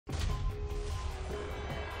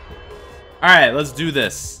Alright, let's do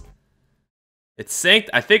this. It's synced.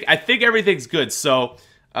 I think everything's good. So,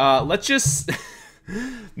 let's just...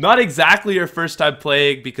 Not exactly our first time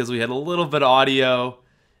playing because we had a little bit of audio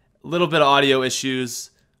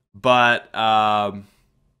issues, but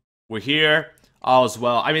we're here. All is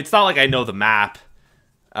well. I mean, it's not like I know the map.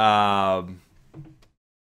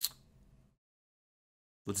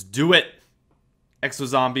 Let's do it. Exo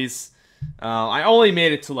Zombies. I only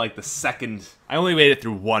made it to like the second. I only made it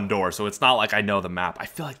through one door, so it's not like I know the map. I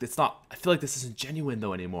feel like it's not. I feel like this isn't genuine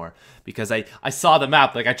though anymore because I saw the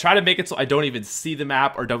map. Like I try to make it so I don't even see the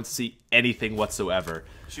map or don't see anything whatsoever.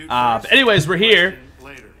 But anyways, we're here,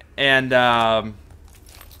 and I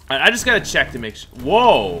just gotta check to make sure.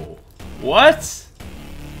 Whoa, what?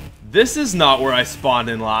 This is not where I spawned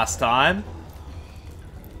in last time.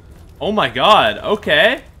 Oh my god.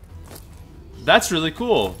 Okay. That's really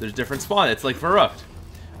cool. There's different spawn. It's like Varrocked.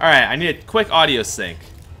 Alright, I need a quick audio sync.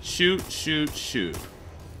 Shoot, shoot, shoot.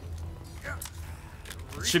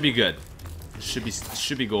 Should be good. Should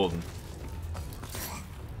be golden.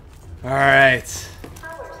 Alright.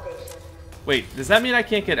 Wait, does that mean I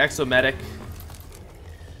can't get Exomedic?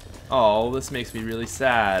 Oh, this makes me really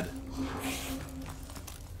sad.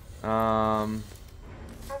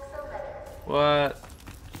 What?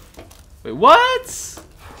 Wait, what?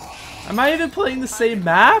 Am I even playing the same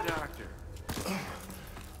map?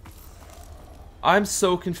 I'm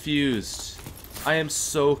so confused. I am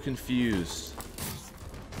so confused.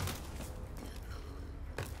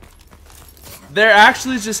 There are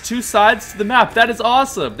actually just two sides to the map. That is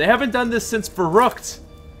awesome. They haven't done this since Varrocked.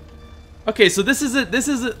 Okay, so this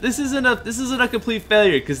isn't a complete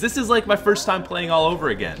failure because this is like my first time playing all over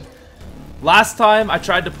again. Last time I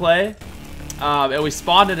tried to play, and we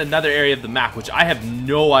spawned in another area of the map, which I have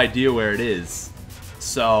no idea where it is.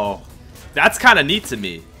 So that's kind of neat to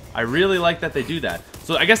me. I really like that they do that.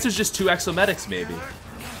 So I guess there's just two Exomedics maybe,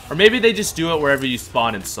 or maybe they just do it wherever you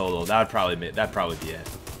spawn in solo. That'd probably be it.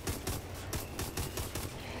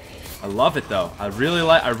 I love it though. I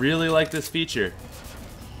really like this feature.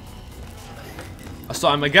 So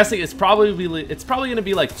I'm guessing it's probably gonna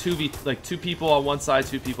be like two people on one side,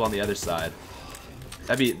 two people on the other side.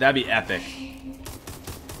 That'd be epic.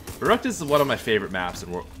 Varrocked is one of my favorite maps,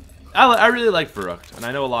 and I really like Varrocked, and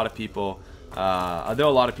I know a lot of people. I know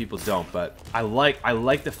a lot of people don't, but I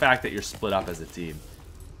like the fact that you're split up as a team.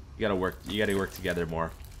 You gotta work together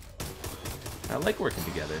more. I like working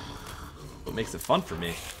together. What makes it fun for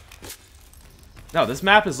me. No, this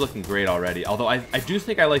map is looking great already. Although I do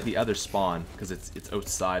think I like the other spawn because it's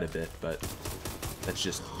outside a bit, but that's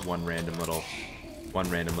just one random little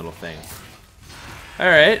thing. All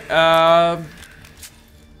right. I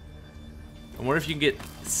wonder if you can get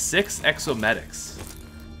 6 Exomedics.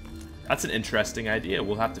 That's an interesting idea.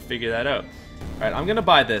 We'll have to figure that out. All right, I'm gonna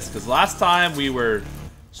buy this because last time we were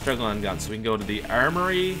struggling on guns, so we can go to the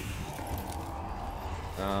armory.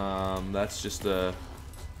 That's just a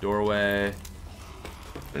doorway.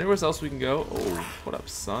 Anywhere else we can go? Oh, what up,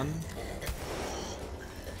 son?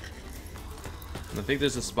 And I think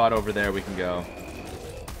there's a spot over there we can go.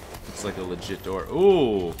 Looks like a legit door.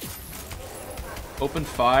 Ooh! Open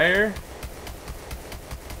fire?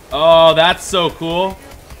 Oh, that's so cool.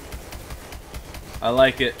 I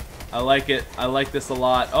like it. I like it. I like this a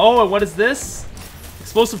lot. Oh, and what is this?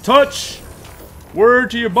 Explosive touch!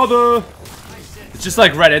 Word to your mother! It's just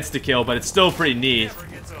like red insta-kill, but it's still pretty neat.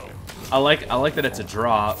 I like that it's a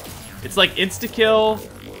drop. It's like insta-kill.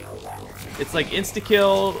 It's like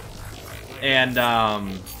insta-kill and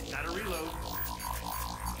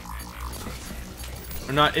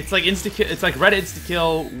or not, it's like insta-kill, it's like red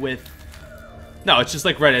insta-kill with, no, it's just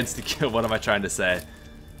like red insta-kill. What am I trying to say?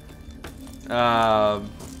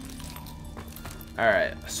 Alright,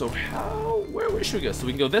 so where should we go? So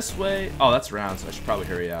we can go this way. Oh, that's round, so I should probably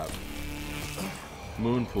hurry up.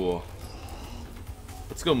 Moon pool.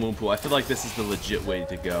 Let's go moon pool. I feel like this is the legit way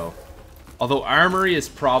to go. Although armory is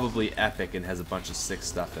probably epic and has a bunch of sick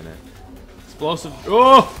stuff in it. Explosive.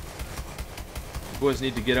 Oh! You boys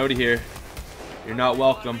need to get out of here. You're not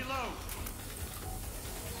welcome.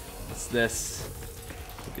 What's this?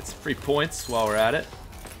 We'll get some free points while we're at it.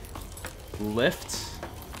 Lift.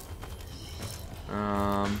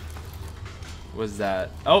 What's that?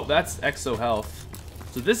 Oh, that's exo health.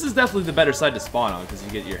 So this is definitely the better side to spawn on because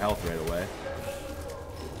you get your health right away.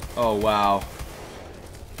 Oh, wow.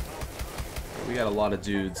 We got a lot of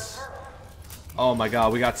dudes. Oh my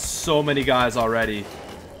god, we got so many guys already.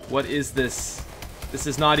 What is this? This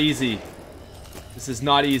is not easy. This is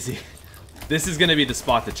not easy. This is gonna be the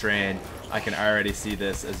spot to train. I can already see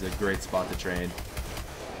this as a great spot to train.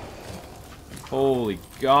 Holy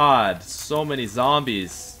god, so many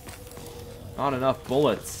zombies. Not enough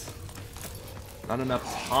bullets. Not enough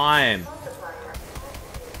time.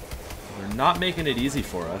 They're not making it easy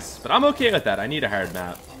for us. But I'm okay with that. I need a hard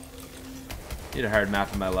map. Need a hard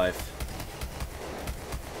map in my life.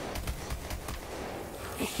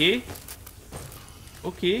 Okay.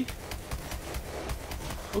 Okay.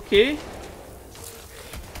 Okay.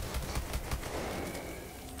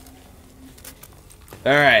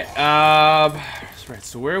 Alright, right,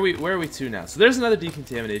 so where are we to now? So there's another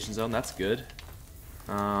decontamination zone, that's good.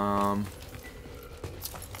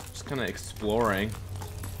 Just kinda exploring.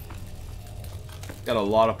 Got a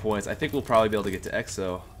lot of points. I think we'll probably be able to get to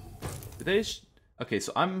Exo. Did they okay,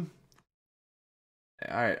 so I'm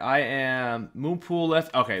alright, I am Moonpool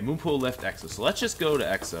left. Okay, Moonpool left Exo. So let's just go to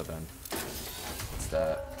Exo then. What's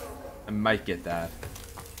that? I might get that.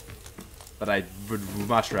 But I would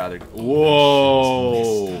much rather.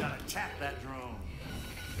 Whoa!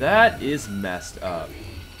 That is messed up.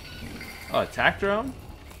 Oh, attack drone?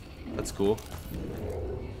 That's cool.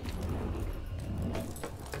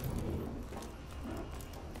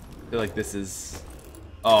 I feel like this is.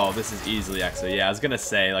 Oh, this is easily Exo. Yeah, I was gonna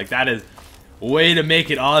say, like, that is way to make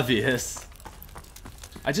it obvious.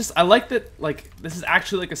 I like that, like, this is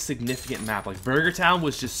actually like a significant map. Like, Burger Town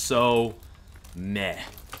was just so meh.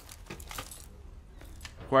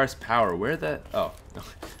 Requires power. Where the? Oh,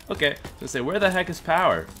 okay. I was gonna say, where the heck is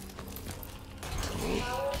power? We'll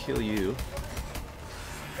kill you.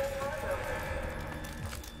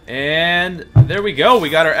 And there we go. We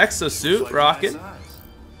got our exosuit rocking.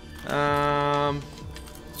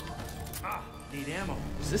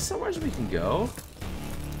 Is this somewhere we can go?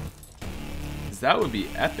 Because that would be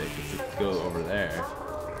epic if we could go over there.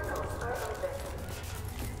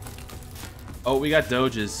 Oh, we got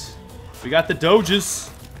doges. We got the doges.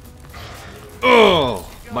 Oh,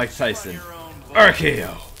 Mike Tyson.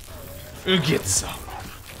 RKO. Get some.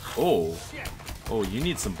 Oh. Oh, you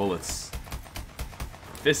need some bullets.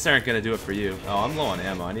 Fists aren't gonna do it for you. Oh, I'm low on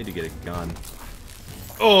ammo. I need to get a gun.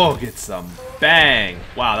 Oh, get some. Bang.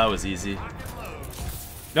 Wow, that was easy.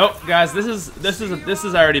 Nope, guys, this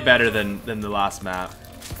is already better than the last map.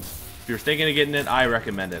 If you're thinking of getting it, I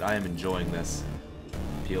recommend it. I am enjoying this.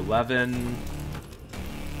 P11.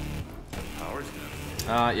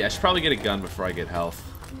 Yeah, I should probably get a gun before I get health.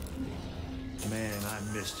 Man, I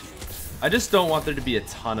missed you. I just don't want there to be a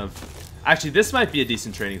ton of. Actually, this might be a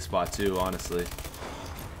decent training spot too, honestly.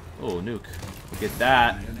 Oh, nuke. I'll get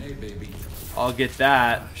that. I'll get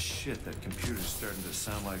that. Oh, shit, that computer's starting to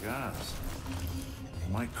sound like ours.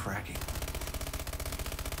 Am I cracking?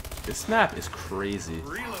 This map is crazy.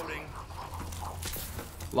 Reloading.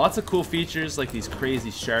 Lots of cool features like these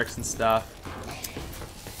crazy sharks and stuff.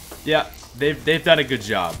 Yeah, they've done a good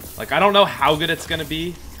job. Like, I don't know how good it's gonna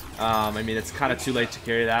be. I mean, it's kind of too late to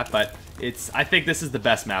carry that, but I think this is the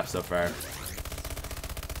best map so far.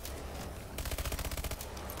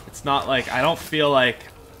 It's not like, I don't feel like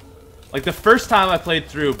the first time I played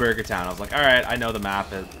through Burger Town, I was like, all right, I know the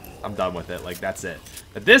map, and I'm done with it. Like, that's it.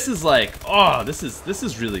 But this is like, oh, this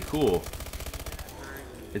is really cool.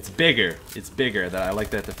 It's bigger. It's bigger. That I like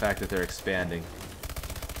that the fact that they're expanding.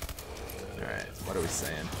 All right, what are we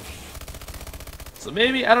saying? So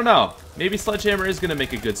maybe, I don't know. Maybe Sledgehammer is gonna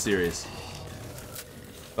make a good series.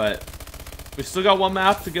 But we've still got one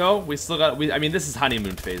map to go. We still got. I mean, this is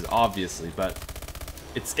honeymoon phase, obviously, but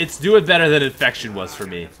it's doing better than Infection was for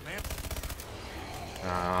me.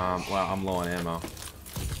 Well, I'm low on ammo.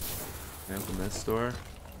 Can I open this door?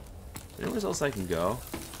 Anywhere else I can go?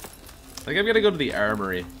 Like, I'm gonna go to the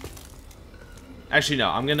armory. Actually, no.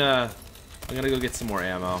 I'm gonna go get some more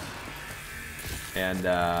ammo, and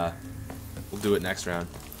we'll do it next round.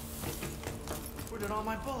 Where did all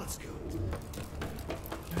my bullets go?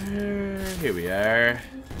 Here we are.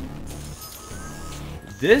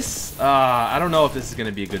 This, I don't know if this is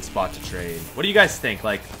gonna be a good spot to trade. What do you guys think?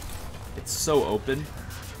 Like, it's so open.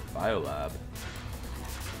 Biolab.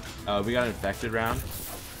 We got an infected round.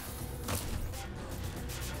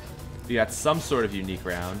 We got some sort of unique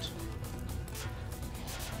round.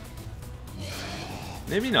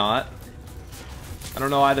 Maybe not. I don't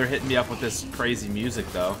know why they're hitting me up with this crazy music,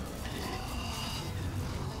 though.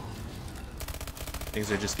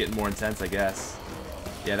 Things are just getting more intense, I guess.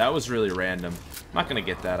 Yeah, that was really random. I'm not gonna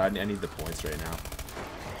get that. I need the points right now.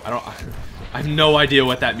 I have no idea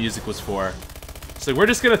what that music was for. So we're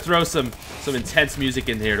just gonna throw some intense music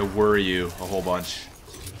in here to worry you a whole bunch.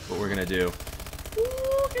 What we're gonna do.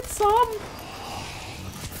 Ooh, get some.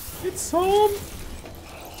 Get some.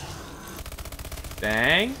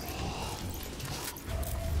 Bang.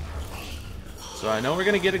 So I know we're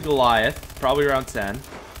gonna get a Goliath, probably around 10.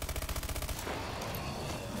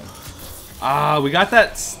 We got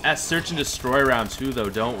that at search and destroy round 2 though,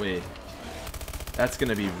 don't we? That's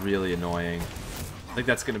gonna be really annoying. I think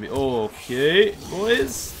that's gonna be okay,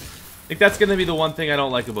 boys. I think that's gonna be the one thing I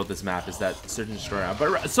don't like about this map is that search and destroy round.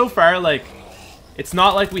 But so far, like, it's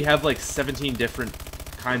not like we have like 17 different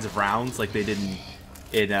kinds of rounds like they did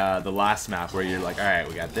in the last map where you're like, all right,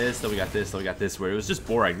 we got this, then we got this, then we got this. Where it was just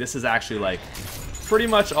boring. This is actually like pretty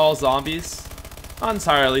much all zombies, not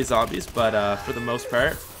entirely zombies, but for the most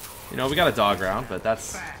part. You know, we got a dog round, but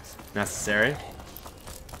that's necessary.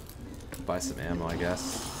 Buy some ammo, I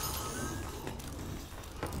guess.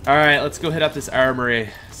 Alright, let's go hit up this armory,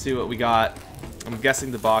 see what we got. I'm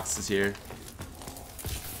guessing the box is here.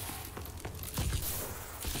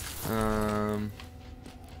 Where am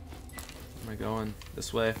I going?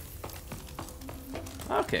 This way?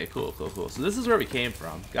 Okay, cool, cool, cool. So this is where we came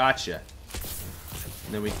from. Gotcha.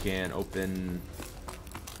 And then we can open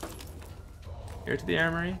here to the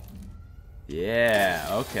armory. Yeah,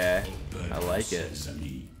 okay. I like it.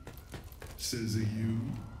 Says you.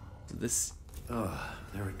 This. Oh,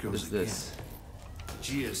 there it goes What is again. this?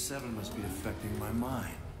 GS7 must be affecting my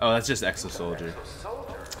mind. Oh, that's just Exo Soldier.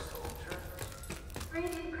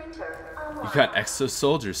 You got Exo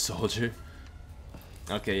Soldier, soldier.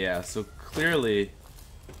 Okay, yeah. So clearly.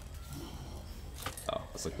 Oh, I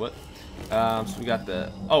was like, what? So we got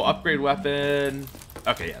the upgrade weapon.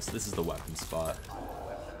 Okay, yes, this is the weapon spot.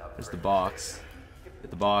 There's the box. Get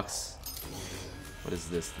the box. What is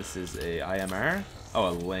this? This is a IMR. Oh,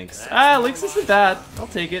 a Lynx. Lynx isn't bad. I'll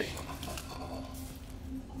take it.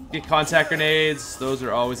 Get contact grenades. Those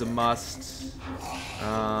are always a must.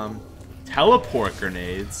 Teleport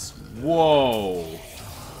grenades. Whoa.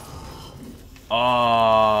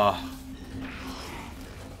 Oh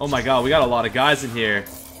my god, we got a lot of guys in here.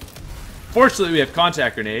 Fortunately, we have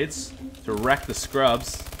contact grenades to wreck the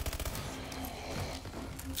scrubs.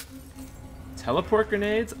 Teleport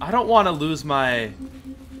grenades? I don't want to lose my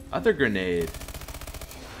other grenade.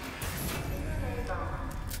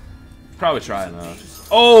 Probably try those.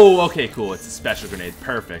 Oh, okay, cool. It's a special grenade.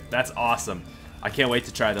 Perfect. That's awesome. I can't wait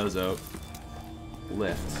to try those out.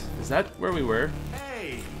 Lift. Is that where we were?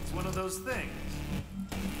 Hey, it's one of those things.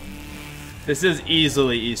 This is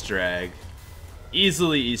easily Easter egg.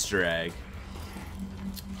 Easily Easter egg.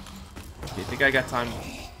 Do you think I got time?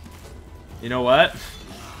 You know what?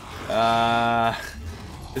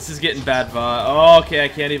 This is getting bad. Oh, okay, I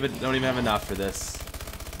don't even have enough for this.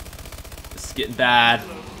 This is getting bad.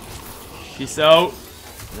 Peace out.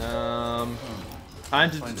 Time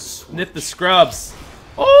to snip the scrubs.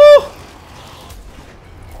 Oh!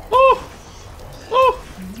 Oh! Oh!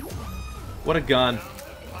 What a gun.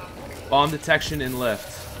 Bomb detection and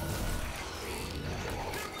lift.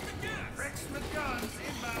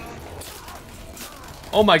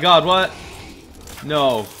 Oh my god, what?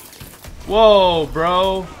 No. Whoa,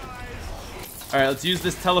 bro. Alright, let's use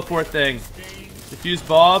this teleport thing. Defuse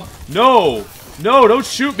Bob. No! No, don't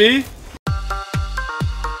shoot me!